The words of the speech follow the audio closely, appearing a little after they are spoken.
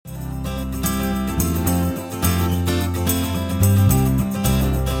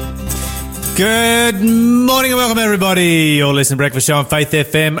Good morning and welcome everybody. You're listening to Breakfast Show on Faith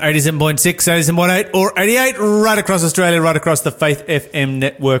FM 87.6, 87.8 or 88 right across Australia, right across the Faith FM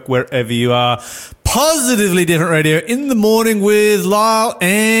network, wherever you are. Positively Different Radio in the morning with Lyle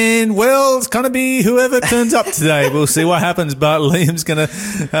and, well, it's going to be whoever turns up today. We'll see what happens, but Liam's going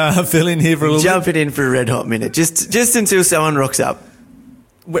to fill in here for a little Jumping in for a red hot minute, just until someone rocks up.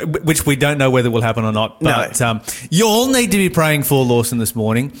 Which we don't know whether will happen or not. But No. You all need to be praying for Lawson this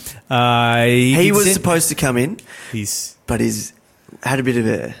morning. He was supposed to come in, but he's had a bit of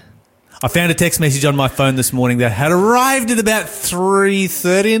a... I found a text message on my phone this morning that had arrived at about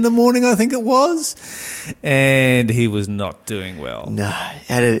 3:30 in the morning, I think it was, and he was not doing well. No,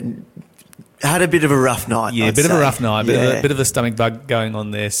 had a bit of a rough night. Yeah, I'd a bit say. of a rough night, Yeah. a bit of a stomach bug going on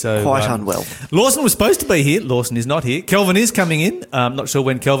there. So Quite unwell. Lawson was supposed to be here. Lawson is not here. Kelvin is coming in. I'm not sure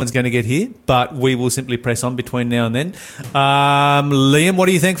when Kelvin's going to get here, but we will simply press on between now and then. Liam, what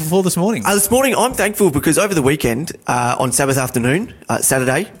are you thankful for this morning? This morning, I'm thankful because over the weekend, on Sabbath afternoon,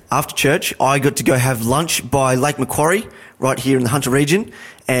 Saturday, after church, I got to go have lunch by Lake Macquarie, right here in the Hunter region,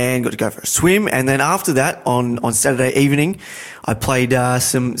 and got to go for a swim. And then after that, on Saturday evening, I played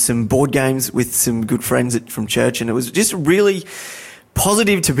some board games with some good friends from church, and it was just really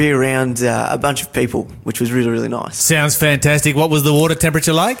positive to be around a bunch of people, which was really, really nice. Sounds fantastic. What was the water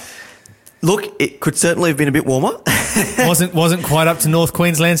temperature like? Look, it could certainly have been a bit warmer. wasn't quite up to North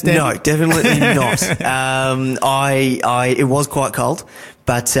Queensland standard? No, definitely not. It was quite cold,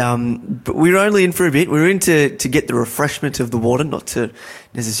 but we were only in for a bit. We were in to get the refreshment of the water, not to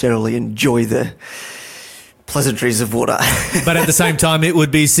necessarily enjoy the pleasantries of water. But at the same time, it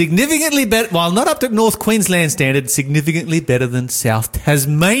would be significantly better, while not up to North Queensland standard, significantly better than South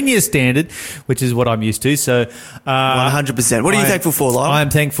Tasmania standard, which is what I'm used to. So, 100%. What are you thankful for, Lyle? I'm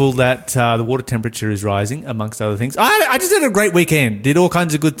thankful that the water temperature is rising, amongst other things. I just had a great weekend. Did all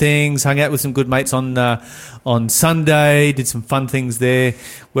kinds of good things. Hung out with some good mates on Sunday. Did some fun things there.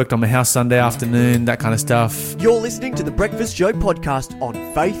 Worked on my house Sunday afternoon. That kind of stuff. You're listening to the Breakfast Show podcast on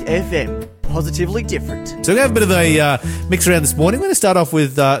Faith FM. Positively different. So we have a bit of a mix around this morning. We're going to start off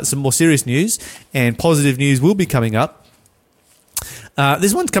with some more serious news, and positive news will be coming up.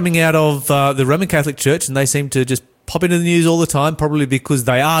 This one's coming out of the Roman Catholic Church, and they seem to just pop into the news all the time, probably because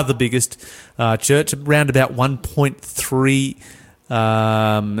they are the biggest church, around about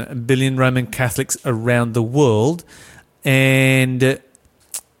 1.3 billion Roman Catholics around the world. And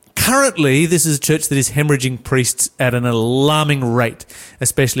currently, this is a church that is hemorrhaging priests at an alarming rate,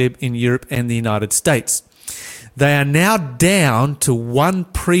 especially in Europe and the United States. They are now down to one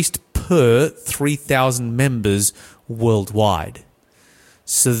priest per 3,000 members worldwide.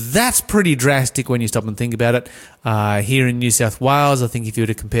 So that's pretty drastic when you stop and think about it. Here in New South Wales, I think if you were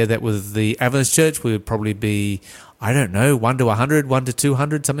to compare that with the Adventist Church, we would probably be, 1 to 100, 1 to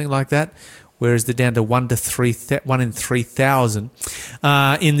 200, something like that. Whereas they're down to 1 in 3,000.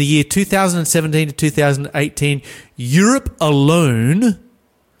 In the year 2017 to 2018, Europe alone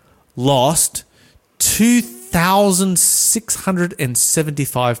lost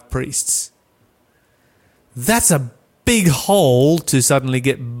 2,675 priests. That's a big hole to suddenly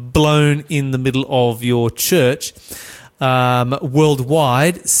get blown in the middle of your church.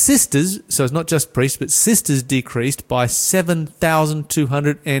 Worldwide, sisters, so it's not just priests, but sisters decreased by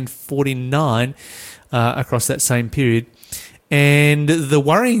 7,249 across that same period. And the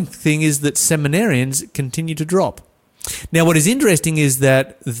worrying thing is that seminarians continue to drop. Now, what is interesting is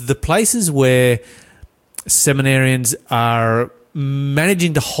that the places where seminarians are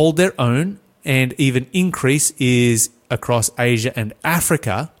managing to hold their own and even increase is across Asia and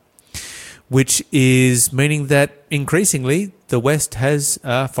Africa, which is meaning that increasingly the West has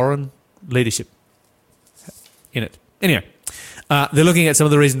foreign leadership in it. Anyway, they're looking at some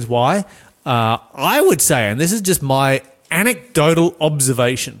of the reasons why. I would say, and this is just my anecdotal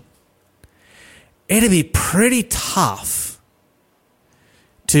observation, it'd be pretty tough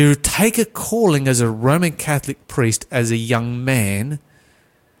to take a calling as a Roman Catholic priest as a young man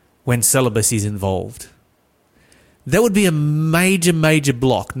when celibacy is involved. That would be a major, major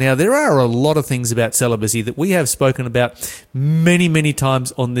block. Now, there are a lot of things about celibacy that we have spoken about many, many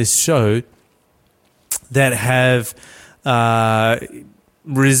times on this show that have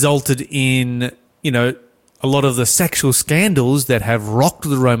resulted in, a lot of the sexual scandals that have rocked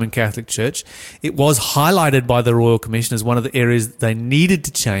the Roman Catholic Church. It was highlighted by the Royal Commission as one of the areas that they needed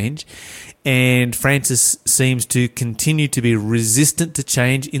to change. And Francis seems to continue to be resistant to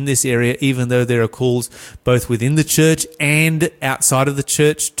change in this area, even though there are calls both within the church and outside of the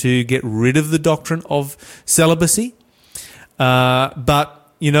church to get rid of the doctrine of celibacy.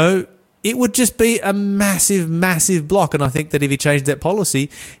 But it would just be a massive, massive block. And I think that if he changed that policy,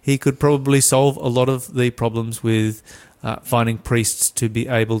 he could probably solve a lot of the problems with finding priests to be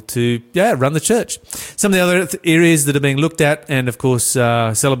able to, run the church. Some of the other areas that are being looked at, and of course,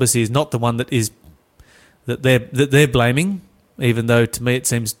 celibacy is not the one that they're blaming, even though to me it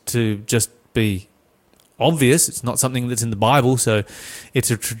seems to just be obvious. It's not something that's in the Bible, so it's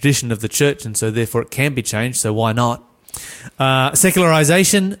a tradition of the church, and so therefore it can be changed. So why not?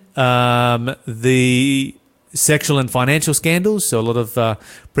 Secularization, the sexual and financial scandals, so a lot of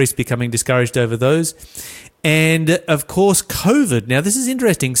priests becoming discouraged over those. And, of course, COVID. Now, this is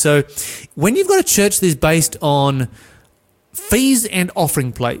interesting. So when you've got a church that is based on fees and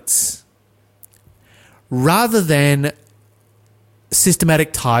offering plates rather than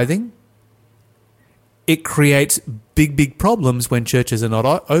systematic tithing, it creates big, big problems when churches are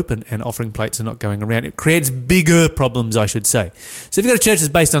not open and offering plates are not going around. It creates bigger problems, I should say. So if you've got a church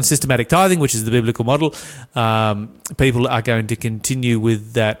that's based on systematic tithing, which is the biblical model, people are going to continue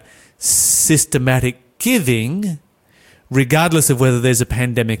with that systematic giving regardless of whether there's a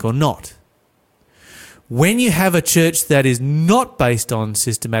pandemic or not. When you have a church that is not based on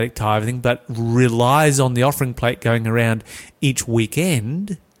systematic tithing but relies on the offering plate going around each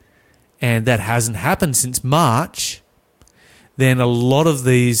weekend, and that hasn't happened since March, then a lot of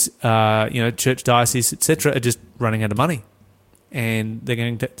these church dioceses, etc., are just running out of money, and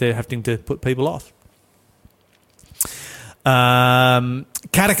they're having to put people off.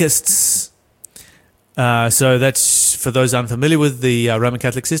 Catechists. So that's, for those unfamiliar with the Roman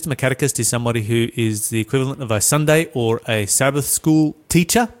Catholic system, a catechist is somebody who is the equivalent of a Sunday or a Sabbath school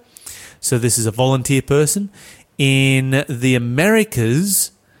teacher. So this is a volunteer person. In the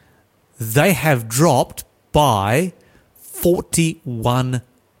Americas, they have dropped by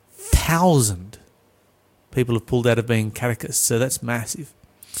 41,000 people have pulled out of being catechists. So that's massive.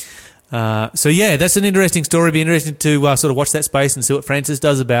 That's an interesting story. It'd be interesting to sort of watch that space and see what Francis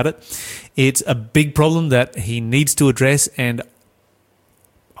does about it. It's a big problem that he needs to address, and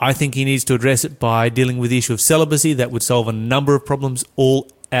I think he needs to address it by dealing with the issue of celibacy. That would solve a number of problems all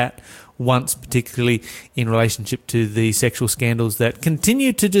at once, particularly in relationship to the sexual scandals that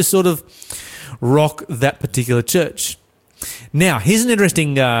continue to just sort of rock that particular church. Now, here's an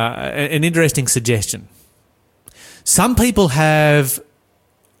interesting suggestion. Some people have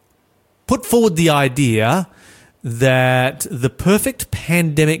put forward the idea that the perfect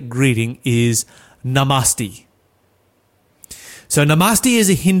pandemic greeting is Namaste. So Namaste is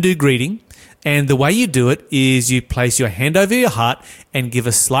a Hindu greeting, and the way you do it is you place your hand over your heart and give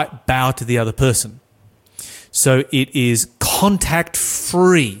a slight bow to the other person. So it is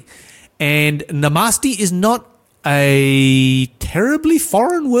contact-free. And Namaste is not a terribly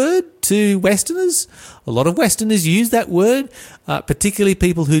foreign word to Westerners. A lot of Westerners use that word, particularly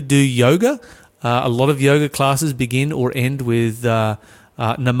people who do yoga. A lot of yoga classes begin or end with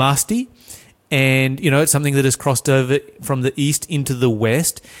Namaste. And, it's something that has crossed over from the East into the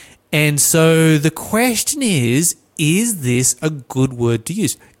West. And so the question is this a good word to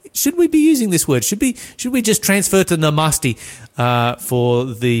use? Should we be using this word? Should we just transfer to Namaste for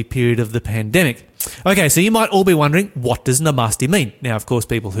the period of the pandemic? Okay, so you might all be wondering, what does Namaste mean? Now, of course,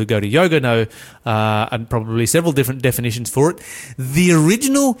 people who go to yoga know and probably several different definitions for it. The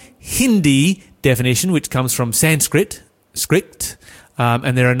original Hindi definition, which comes from Sanskrit,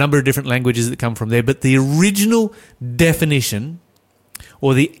 and there are a number of different languages that come from there, but the original definition,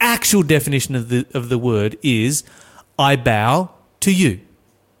 or the actual definition of the word, is I bow to you.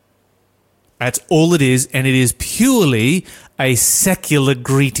 That's all it is, and it is purely a secular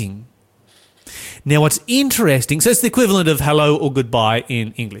greeting. Now, what's interesting, so it's the equivalent of hello or goodbye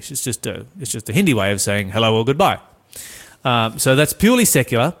in English. It's just a Hindi way of saying hello or goodbye. So that's purely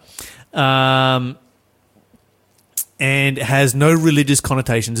secular, and has no religious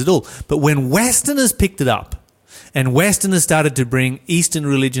connotations at all. But when Westerners picked it up, and Westerners started to bring Eastern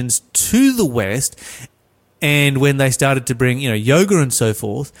religions to the West, and when they started to bring, yoga and so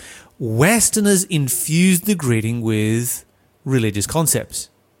forth, Westerners infused the greeting with religious concepts.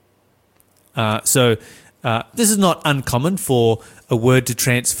 So this is not uncommon for a word to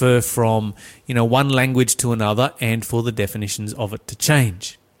transfer from, one language to another, and for the definitions of it to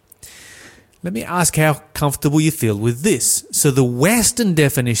change. Let me ask how comfortable you feel with this. So the Western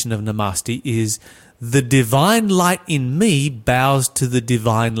definition of Namaste is the divine light in me bows to the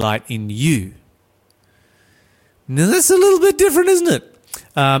divine light in you. Now that's a little bit different, isn't it?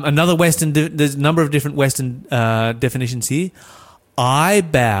 Another Western, there's a number of different Western definitions here. I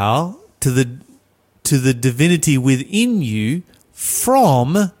bow to the divinity within you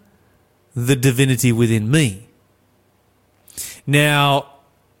from the divinity within me. Now,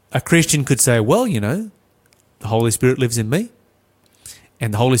 a Christian could say, well, the Holy Spirit lives in me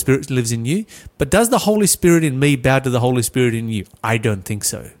and the Holy Spirit lives in you. But does the Holy Spirit in me bow to the Holy Spirit in you? I don't think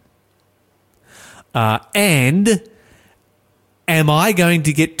so. And am I going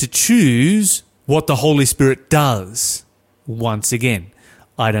to get to choose what the Holy Spirit does? Once again,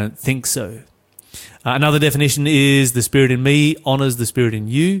 I don't think so. Another definition is the Spirit in me honors the Spirit in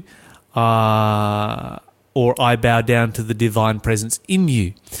you, or I bow down to the divine presence in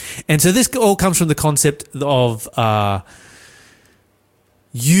you. And so this all comes from the concept of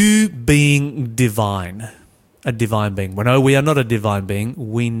you being divine, a divine being. Well, no, we are not a divine being.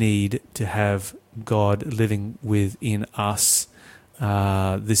 We need to have God living within us.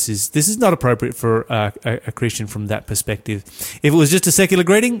 This is not appropriate for a Christian from that perspective. If it was just a secular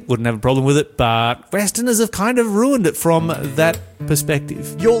greeting, wouldn't have a problem with it, but Westerners have kind of ruined it from that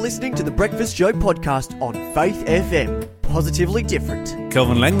perspective. You're listening to the Breakfast Show podcast on Faith FM. Positively different.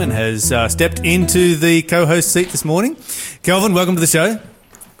 Kelvin Langman has stepped into the co-host seat this morning. Kelvin, welcome to the show.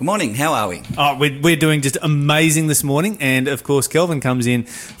 Good morning. How are we? Oh, we're doing just amazing this morning. And, of course, Kelvin comes in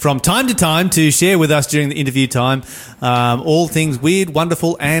from time to time to share with us during the interview time all things weird,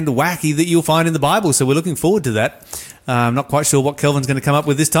 wonderful and wacky that you'll find in the Bible. So we're looking forward to that. I'm not quite sure what Kelvin's going to come up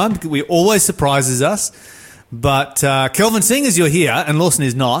with this time. He always surprises us. But, Kelvin, seeing as you're here and Lawson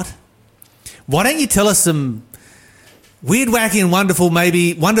is not, why don't you tell us some weird, wacky and wonderful,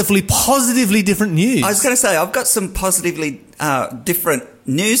 maybe wonderfully, positively different news? I was going to say, I've got some positively different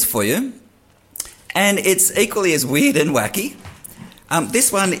news for you, and it's equally as weird and wacky.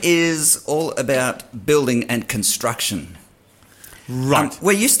 This one is all about building and construction. Right.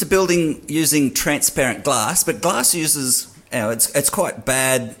 We're used to building using transparent glass, but glass uses, it's quite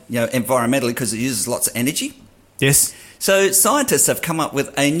bad, environmentally because it uses lots of energy. Yes. So scientists have come up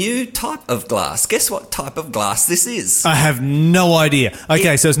with a new type of glass. Guess what type of glass this is? I have no idea.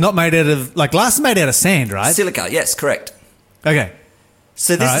 Okay, so it's not made out of, glass is made out of sand, right? Silica, yes, correct. Okay.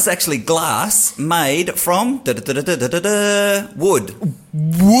 So this is actually glass made from wood.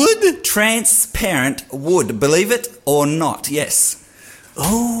 Wood? Transparent wood, believe it or not, yes.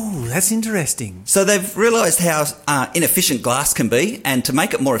 Oh, that's interesting. So they've realised how inefficient glass can be, and to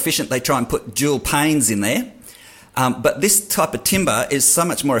make it more efficient, they try and put dual panes in there. But this type of timber is so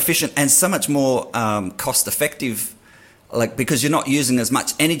much more efficient and so much more cost-effective, because you're not using as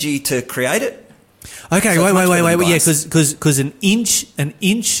much energy to create it. Okay, So wait. Yeah, because an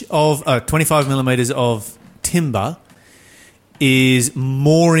inch of 25 millimeters of timber is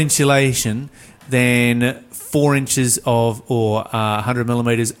more insulation than 4 inches of or 100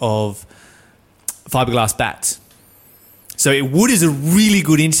 millimeters of fiberglass bats. So wood is a really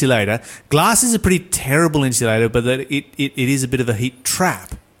good insulator. Glass is a pretty terrible insulator, but that it is a bit of a heat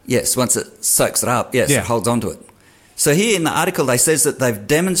trap. Yes, once it soaks it up, yes, Yeah. it holds onto it. So here in the article, they says that they've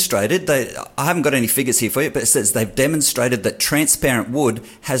demonstrated, I haven't got any figures here for you, but it says they've demonstrated that transparent wood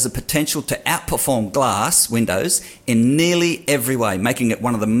has the potential to outperform glass windows in nearly every way, making it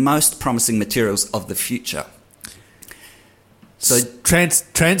one of the most promising materials of the future. So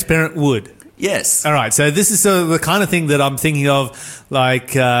Transparent wood. yes. All right, so this is sort of the kind of thing that I'm thinking of,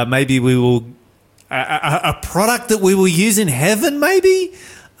 maybe we will a product that we will use in heaven, maybe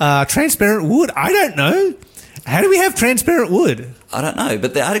transparent wood. I don't know. How do we have transparent wood? I don't know,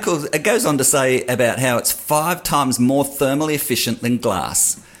 but the article, it goes on to say about how it's 5 times more thermally efficient than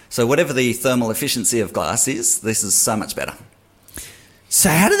glass. So whatever the thermal efficiency of glass is, this is so much better. So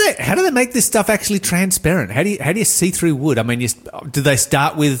how do they make this stuff actually transparent? How do you see through wood? I mean, do they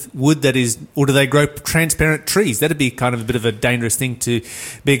start with wood that is, or do they grow transparent trees? That'd be kind of a bit of a dangerous thing to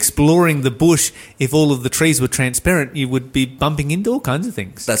be exploring the bush. If all of the trees were transparent, you would be bumping into all kinds of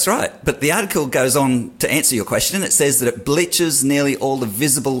things. That's right. But the article goes on to answer your question. It says that it bleaches nearly all the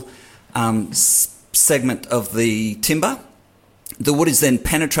visible segment of the timber. The wood is then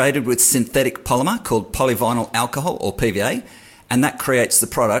penetrated with synthetic polymer called polyvinyl alcohol, or PVA, and that creates the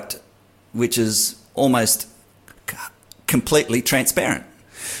product, which is almost completely transparent.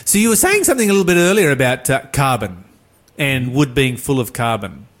 So you were saying something a little bit earlier about carbon and wood being full of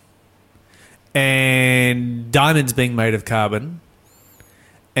carbon and diamonds being made of carbon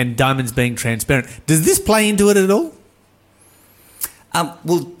and diamonds being transparent. Does this play into it at all?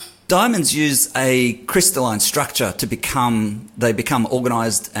 Well, diamonds use a crystalline structure to become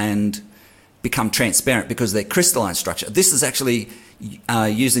organised and become transparent because of their crystalline structure. This is actually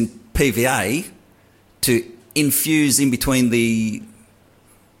using PVA to infuse in between the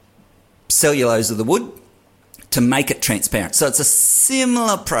cellulose of the wood to make it transparent. So it's a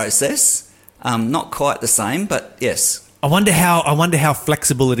similar process, not quite the same, but yes. I wonder how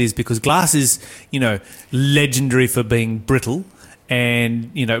flexible it is, because glass is, legendary for being brittle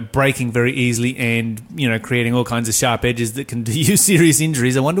and, breaking very easily and, creating all kinds of sharp edges that can do you serious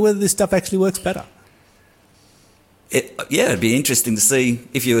injuries. I wonder whether this stuff actually works better. It'd be interesting to see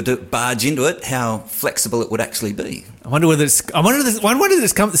if you were to barge into it, how flexible it would actually be. I wonder whether it's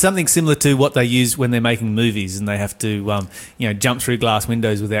something similar to what they use when they're making movies and they have to, jump through glass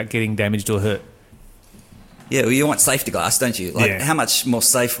windows without getting damaged or hurt. Yeah, well, you want safety glass, don't you? How much more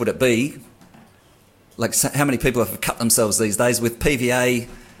safe would it be? Like, how many people have cut themselves these days with PVA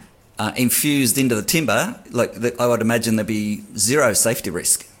infused into the timber? I would imagine there'd be zero safety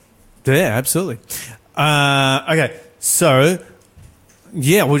risk. Yeah, absolutely. Okay, so,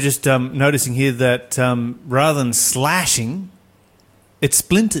 we're just noticing here that rather than slashing, it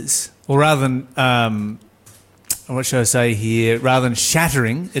splinters. Or rather than, what should I say here? Rather than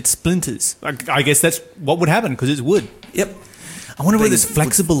shattering, it splinters. I guess that's what would happen because it's wood. Yep. I wonder whether it's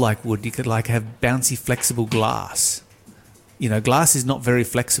flexible like wood. You could have bouncy, flexible glass. Glass is not very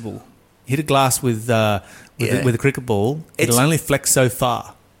flexible. Hit a glass with a cricket ball, it'll only flex so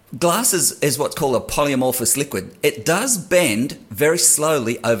far. Glass is what's called a polymorphous liquid. It does bend very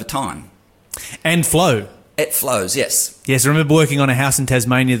slowly over time. And flow. It flows, yes. Yes, I remember working on a house in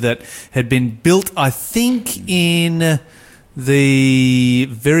Tasmania that had been built, I think, in the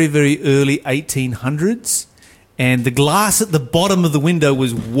very, very early 1800s. And the glass at the bottom of the window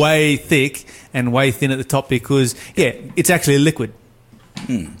was way thick and way thin at the top because, it's actually a liquid.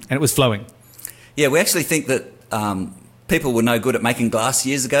 And it was flowing. Yeah, we actually think that people were no good at making glass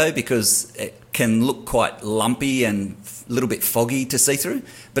years ago because it can look quite lumpy and a little bit foggy to see through.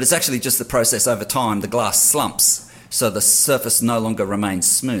 But it's actually just the process over time. The glass slumps, so the surface no longer remains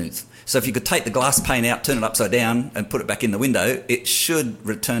smooth. So if you could take the glass pane out, turn it upside down and put it back in the window, it should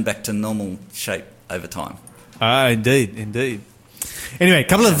return back to normal shape over time. Indeed. Anyway, a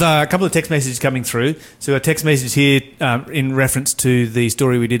couple of text messages coming through. So a text message here in reference to the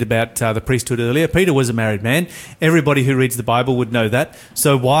story we did about the priesthood earlier. Peter was a married man. Everybody who reads the Bible would know that.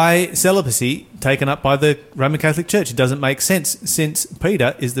 So why celibacy taken up by the Roman Catholic Church? It doesn't make sense since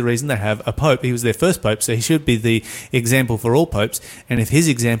Peter is the reason they have a pope. He was their first pope, so he should be the example for all popes. And if his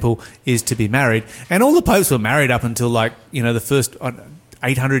example is to be married, and all the popes were married up until the first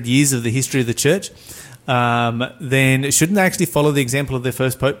 800 years of the history of the church, then shouldn't they actually follow the example of their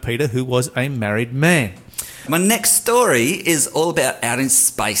first Pope, Peter, who was a married man? My next story is all about out in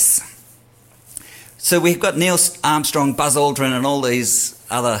space. So we've got Neil Armstrong, Buzz Aldrin and all these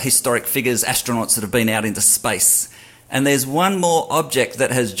other historic figures, astronauts that have been out into space. And there's one more object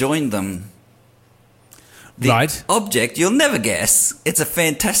that has joined them. The object, you'll never guess. It's a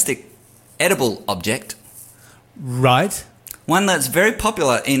fantastic edible object. Right. One that's very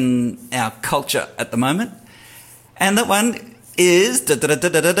popular in our culture at the moment. And that one is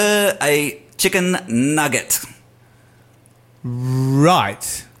a chicken nugget.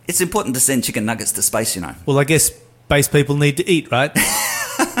 Right. It's important to send chicken nuggets to space, Well, I guess space people need to eat, right?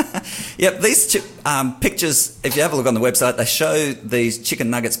 Yep, these pictures, if you have a look on the website, they show these chicken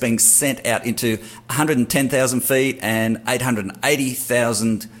nuggets being sent out into 110,000 feet and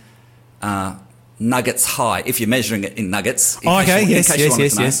 880,000 nuggets high, if you're measuring it in nuggets.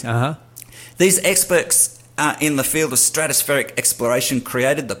 Yes. Uh-huh. These experts in the field of stratospheric exploration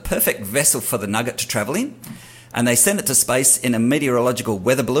created the perfect vessel for the nugget to travel in, and they sent it to space in a meteorological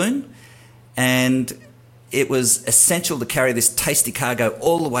weather balloon, and it was essential to carry this tasty cargo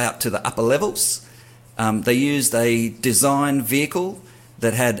all the way up to the upper levels. They used a design vehicle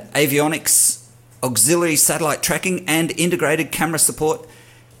that had avionics, auxiliary satellite tracking, and integrated camera support,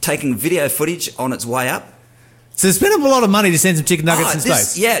 taking video footage on its way up. So they spent a lot of money to send some chicken nuggets in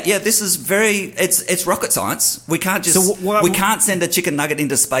space. Yeah. This is it's rocket science. We can't we can't send a chicken nugget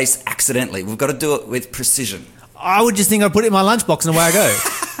into space accidentally. We've got to do it with precision. I would just think I'd put it in my lunchbox and away I go.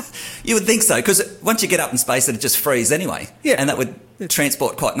 You would think so, because once you get up in space, it'd just freeze anyway. Yeah. And that would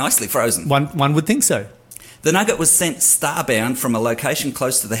transport quite nicely frozen. One would think so. The nugget was sent starbound from a location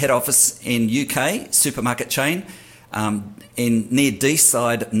close to the head office in UK supermarket chain near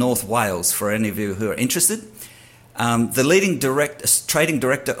Deeside, North Wales, for any of you who are interested. The leading trading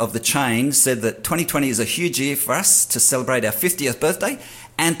director of the chain said that 2020 is a huge year for us to celebrate our 50th birthday.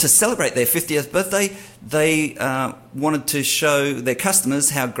 And to celebrate their 50th birthday, they wanted to show their customers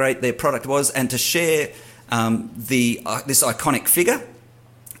how great their product was and to share this iconic figure.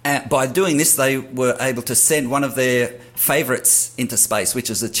 By doing this, they were able to send one of their favourites into space, which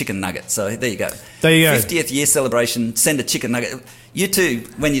is a chicken nugget. So there you go. There you go. 50th year celebration, send a chicken nugget. You too,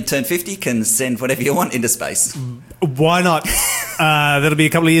 when you turn 50, can send whatever you want into space. Why not? That'll be a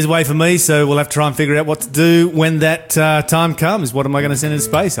couple of years away for me, so we'll have to try and figure out what to do when that time comes. What am I going to send into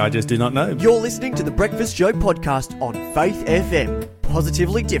space? I just do not know. You're listening to the Breakfast Show podcast on Faith FM.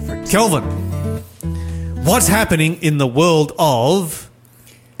 positively different. Kelvin, what's happening in the world of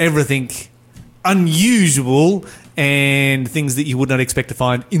everything unusual and things that you would not expect to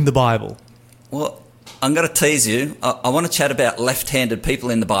find in the Bible? Well, I'm going to tease you. I want to chat about left-handed people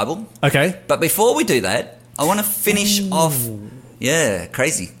in the Bible. Okay. But before we do that, I want to finish off. Yeah,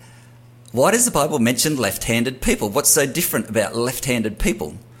 crazy. Why does the Bible mention left-handed people? What's so different about left-handed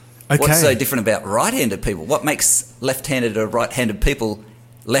people? Okay. What's so different about right-handed people? What makes left-handed or right-handed people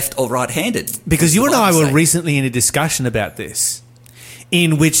left or right-handed? Because you and I were say? recently in a discussion about this,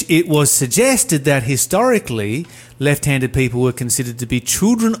 in which it was suggested that historically left-handed people were considered to be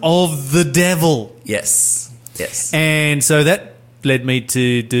children of the devil. Yes. Yes. And so that led me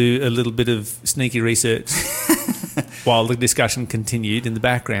to do a little bit of sneaky research while the discussion continued in the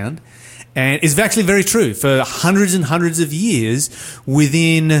background. And it's actually very true. For hundreds and hundreds of years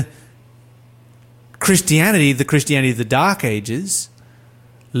within Christianity, the Christianity of the Dark Ages,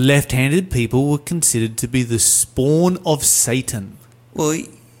 left-handed people were considered to be the spawn of Satan. Well,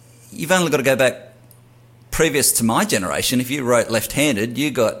 you've only got to go back previous to my generation. If you wrote left-handed,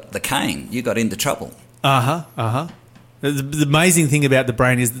 you got the cane. You got into trouble. The amazing thing about the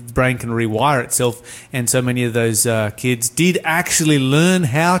brain is that the brain can rewire itself, and so many of those kids did actually learn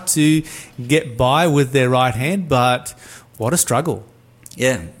how to get by with their right hand, but what a struggle.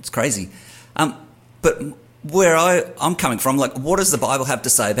 Yeah, it's crazy. But where I'm coming from, like, what does the Bible have to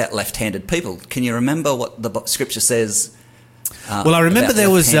say about left-handed people? Can you remember what the Scripture says? Well, I remember about there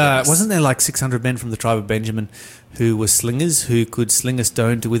was, left-handedness? wasn't there like 600 men from the tribe of Benjamin who were slingers, who could sling a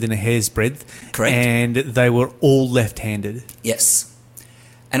stone to within a hair's breadth? Correct. And they were all left-handed. Yes.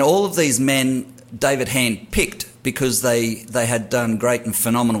 And all of these men David hand-picked because they had done great and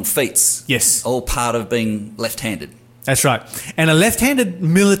phenomenal feats. Yes. All part of being left-handed. That's right. And a left-handed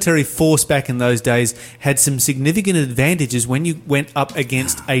military force back in those days had some significant advantages when you went up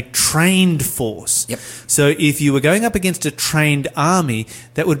against a trained force. Yep. So if you were going up against a trained army,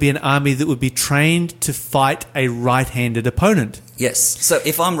 that would be an army that would be trained to fight a right-handed opponent. Yes. So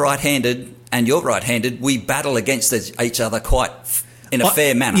if I'm right-handed and you're right-handed, we battle against each other quite in a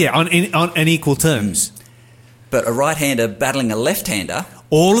fair manner. Yeah, on an equal terms. But a right-hander battling a left-hander...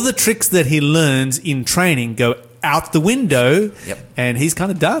 All of the tricks that he learns in training go out the window, Yep. and he's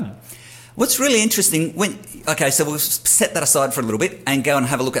kind of done. What's really interesting, so we'll set that aside for a little bit and go and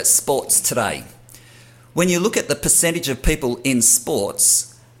have a look at sports today. When you look at the percentage of people in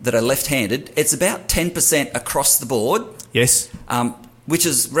sports that are left-handed, it's about 10% across the board, Yes. which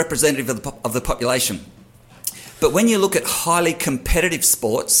is representative of the population. But when you look at highly competitive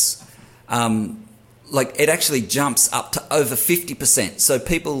sports, it actually jumps up to over 50%. So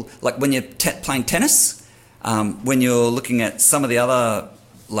people, like when you're playing tennis, when you're looking at some of the other,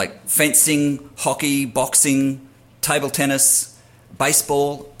 like fencing, hockey, boxing, table tennis,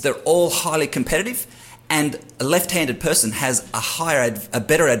 baseball, they're all highly competitive, and a left-handed person has a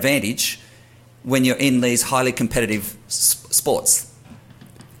better advantage when you're in these highly competitive sports.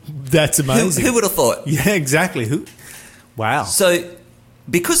 That's amazing. Who would have thought? Yeah, exactly. Wow. So,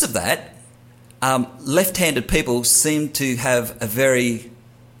 because of that, left-handed people seem to have a very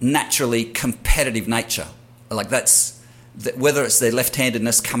naturally competitive nature. Like whether it's their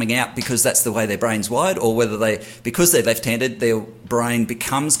left-handedness coming out because that's the way their brain's wired, or whether because they're left-handed, their brain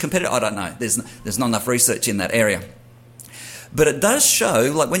becomes competitive. I don't know. There's not enough research in that area. But it does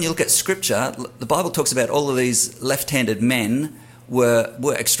show, like when you look at Scripture, the Bible talks about all of these left-handed men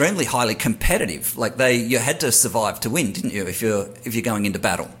were extremely highly competitive. Like you had to survive to win, didn't you? If you're going into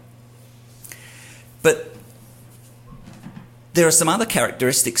battle. But there are some other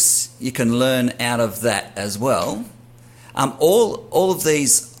characteristics you can learn out of that as well. All of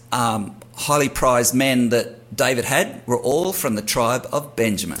these highly prized men that David had were all from the tribe of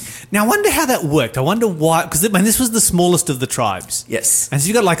Benjamin. Now, I wonder how that worked. I wonder why, because this was the smallest of the tribes. Yes. And so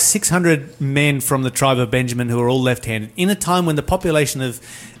you've got like 600 men from the tribe of Benjamin who are all left-handed. In a time when the population of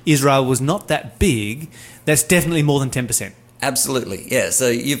Israel was not that big, that's definitely more than 10%. Absolutely, yeah. So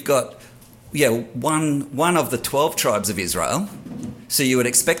you've got... one of the 12 tribes of Israel. So you would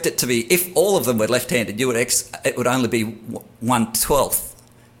expect it to be, if all of them were left-handed, it would only be 1/12,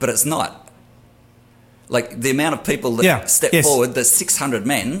 but it's not. Like the amount of people that step forward, the 600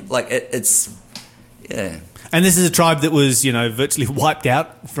 men, it's. And this is a tribe that was, virtually wiped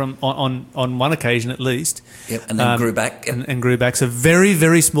out from on one occasion at least. Yep, and then grew back. Yep. And grew back. So very,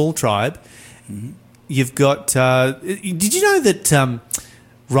 very small tribe. Mm-hmm. You've got. Did you know that?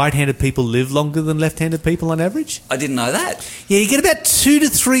 Right-handed people live longer than left-handed people on average? I didn't know that. Yeah, you get about 2 to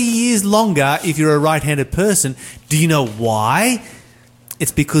 3 years longer if you're a right-handed person. Do you know why?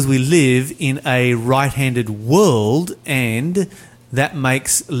 It's because we live in a right-handed world, and that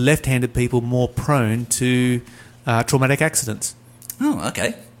makes left-handed people more prone to traumatic accidents. Oh,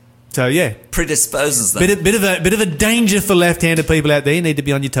 okay. So yeah, Predisposes them. bit of a danger for left-handed people out there. You need to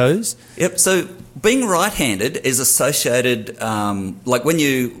be on your toes. Yep. So being right-handed is associated, like when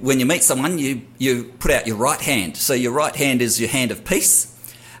you meet someone, you put out your right hand. So your right hand is your hand of peace,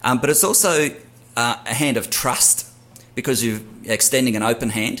 but it's also a hand of trust because you're extending an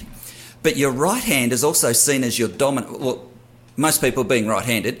open hand. But your right hand is also seen as your dominant. Well, most people being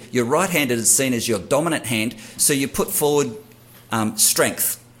right-handed, your right-handed is seen as your dominant hand. So you put forward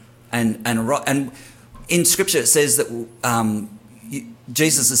strength. And in Scripture it says that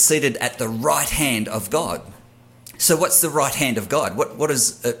Jesus is seated at the right hand of God. So what's the right hand of God? What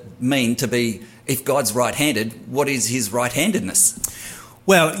does it mean to be, if God's right-handed, what is his right-handedness?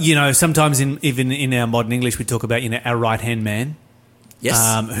 Well, sometimes even in our modern English we talk about our right-hand man.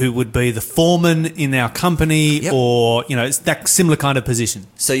 Yes. Who would be the foreman in our company. Yep. Or, it's that similar kind of position.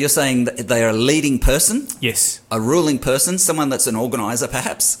 So you're saying that they are a leading person? Yes. A ruling person, someone that's an organiser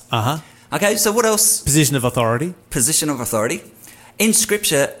perhaps? Uh-huh. Okay, so what else? Position of authority. Position of authority. In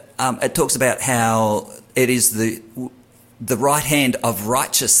Scripture, it talks about how it is the right hand of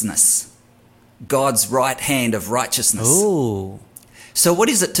righteousness. God's right hand of righteousness. Oh. So what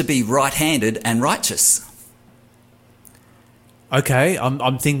is it to be right-handed and righteous? Okay,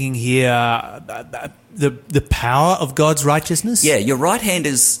 I'm thinking here the power of God's righteousness. Yeah, your right hand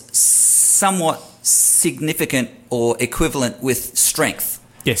is somewhat significant or equivalent with strength.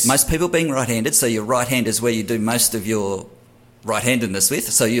 Yes. Most people being right-handed, so your right hand is where you do most of your right-handedness with.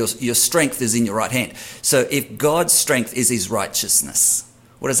 So your strength is in your right hand. So if God's strength is his righteousness,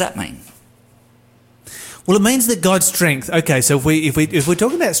 what does that mean? Well, it means that God's strength. Okay, so if we're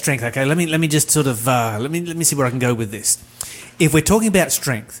talking about strength, okay, let me just sort of let me see where I can go with this. If we're talking about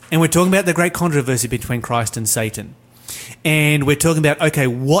strength, and we're talking about the great controversy between Christ and Satan, and we're talking about, okay,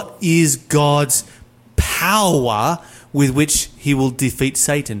 what is God's power with which he will defeat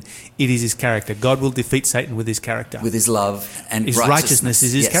Satan? It is his character. God will defeat Satan with his character. With his love and his righteousness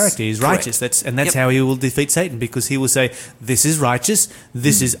is his character. He's righteous. That's how he will defeat Satan, because he will say, this is righteous,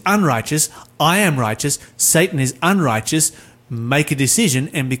 this is unrighteous, I am righteous, Satan is unrighteous. Make a decision,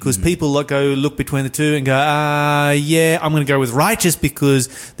 and because people look between the two and go, yeah, I'm going to go with righteous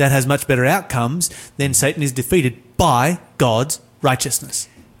because that has much better outcomes, then Satan is defeated by God's righteousness.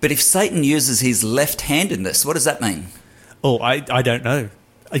 But if Satan uses his left-handedness, what does that mean? Oh, I don't know.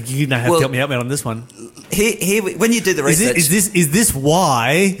 You know how to help me out on this one. Here, when you do the research, is this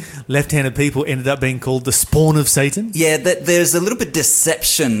why left-handed people ended up being called the spawn of Satan? Yeah, there's a little bit of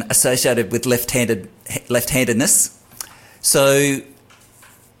deception associated with left-handedness. So,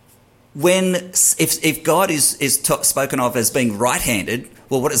 if God is spoken of as being right-handed,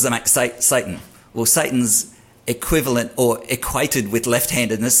 well, what does that make Satan? Well, Satan's equivalent or equated with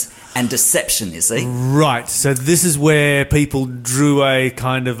left-handedness and deception, you see? Right. So this is where people drew a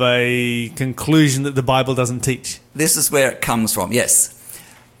kind of a conclusion that the Bible doesn't teach. This is where it comes from, yes.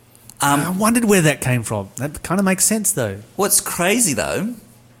 I wondered where that came from. That kind of makes sense, though. What's crazy, though,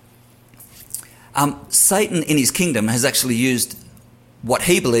 Satan in his kingdom has actually used what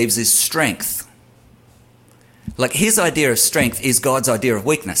he believes is strength. Like, his idea of strength is God's idea of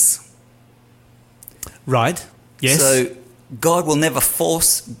weakness. Right. Yes. So God will never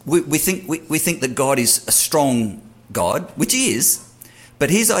force. We think that God is a strong God, which he is,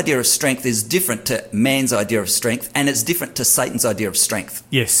 but his idea of strength is different to man's idea of strength, and it's different to Satan's idea of strength.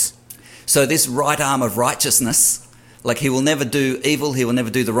 Yes. So this right arm of righteousness, like, he will never do evil, he will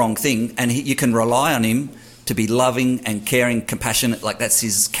never do the wrong thing, and you can rely on him to be loving and caring, compassionate, like that's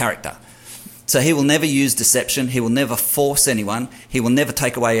his character. So he will never use deception, he will never force anyone, he will never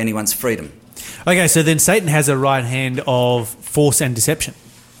take away anyone's freedom. Okay, so then Satan has a right hand of force and deception.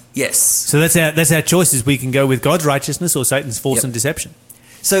 Yes. So that's our choices. We can go with God's righteousness or Satan's force and deception.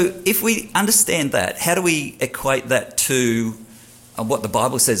 So if we understand that, how do we equate that to what the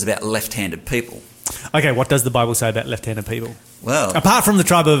Bible says about left-handed people? Okay, what does the Bible say about left-handed people? Well, apart from the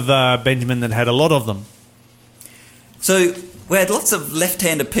tribe of Benjamin that had a lot of them. So we had lots of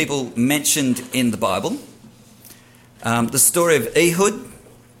left-handed people mentioned in the Bible. The story of Ehud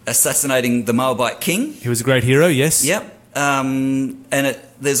assassinating the Moabite king. He was a great hero, yes. Yep.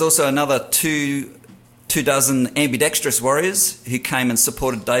 There's also another two dozen ambidextrous warriors who came and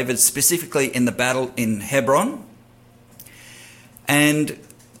supported David specifically in the battle in Hebron. And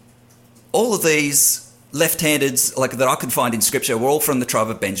all of these left-handeds, like that I could find in Scripture, were all from the tribe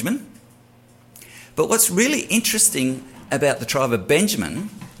of Benjamin. But what's really interesting about the tribe of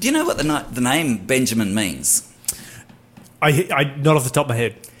Benjamin, do you know what the name Benjamin means? I not off the top of my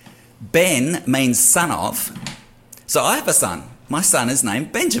head. Ben means son of. So I have a son. my son is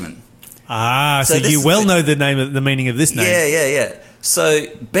named Benjamin. Ah, so this you is well the- know the meaning of this name. Yeah. So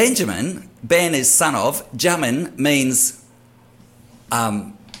Benjamin, Ben is son of, Jamin means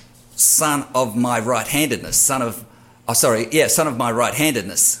son of my right-handedness, son of my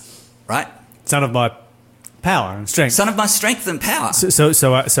right-handedness, right? Son of my power and strength. Son of my strength and power.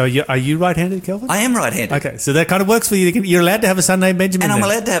 So are you right-handed, Kelvin? I am right-handed. Okay, so that kind of works for you. You're allowed to have a son named Benjamin. And I'm then.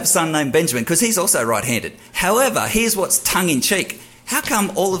 allowed to have a son named Benjamin because he's also right-handed. However, here's what's tongue-in-cheek. How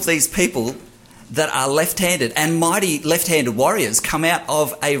come all of these people that are left-handed and mighty left-handed warriors come out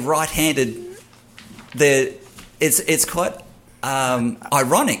of a right-handed... It's quite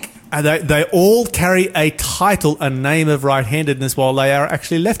ironic. And they all carry a title, a name of right-handedness, while they are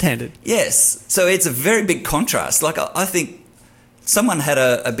actually left-handed. Yes. So it's a very big contrast. Like, I think someone had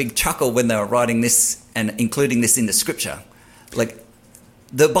a big chuckle when they were writing this and including this in the scripture. Like,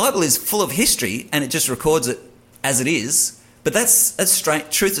 the Bible is full of history and it just records it as it is. But that's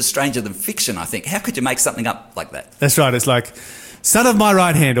truth is stranger than fiction, I think. How could you make something up like that? That's right. It's like, son of my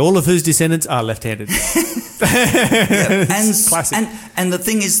right hand, all of whose descendants are left-handed. And classic. And the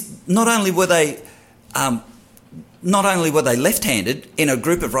thing is, not only were they left-handed in a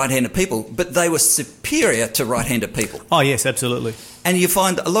group of right-handed people, but they were superior to right-handed people. Oh, yes, absolutely. And you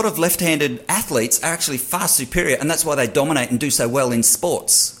find a lot of left-handed athletes are actually far superior, and that's why they dominate and do so well in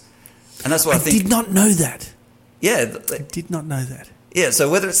sports. And that's why I think... did not know that. Yeah. I did not know that. Yeah, so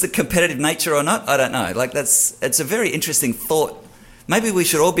whether it's the competitive nature or not, I don't know. Like, it's a very interesting thought. Maybe we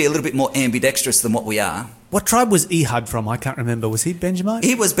should all be a little bit more ambidextrous than what we are. What tribe was Ehud from? I can't remember. Was he Benjamite?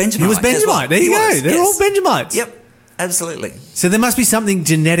 He was Benjamite. He was Benjamite. as well. There you He go. was, They're yes. all Benjamites. Yep, absolutely. So there must be something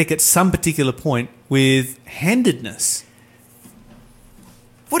genetic at some particular point with handedness.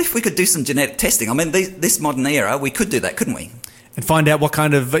 What if we could do some genetic testing? I mean, this modern era, we could do that, couldn't we? And find out what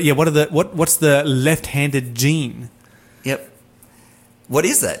kind of what's the left-handed gene? Yep. What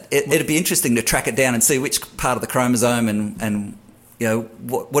is that? It'd be interesting to track it down and see which part of the chromosome and you know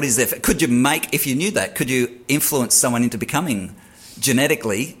what is there. Could you if you knew that, could you influence someone into becoming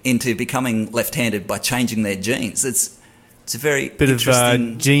left-handed by changing their genes? It's a very Bit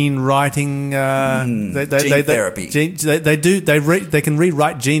interesting of gene writing. gene therapy. They can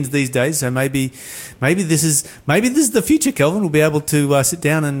rewrite genes these days. So maybe this is the future. Kelvin will be able to sit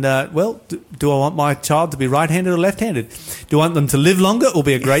down and do I want my child to be right-handed or left-handed? Do I want them to live longer or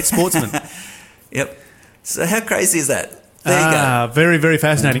be a great sportsman? Yep. So how crazy is that? There you go. Very, very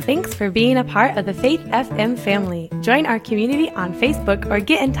fascinating. Thanks for being a part of the Faith FM family. Join our community on Facebook or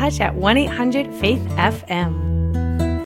get in touch at 1-800-FAITH-FM.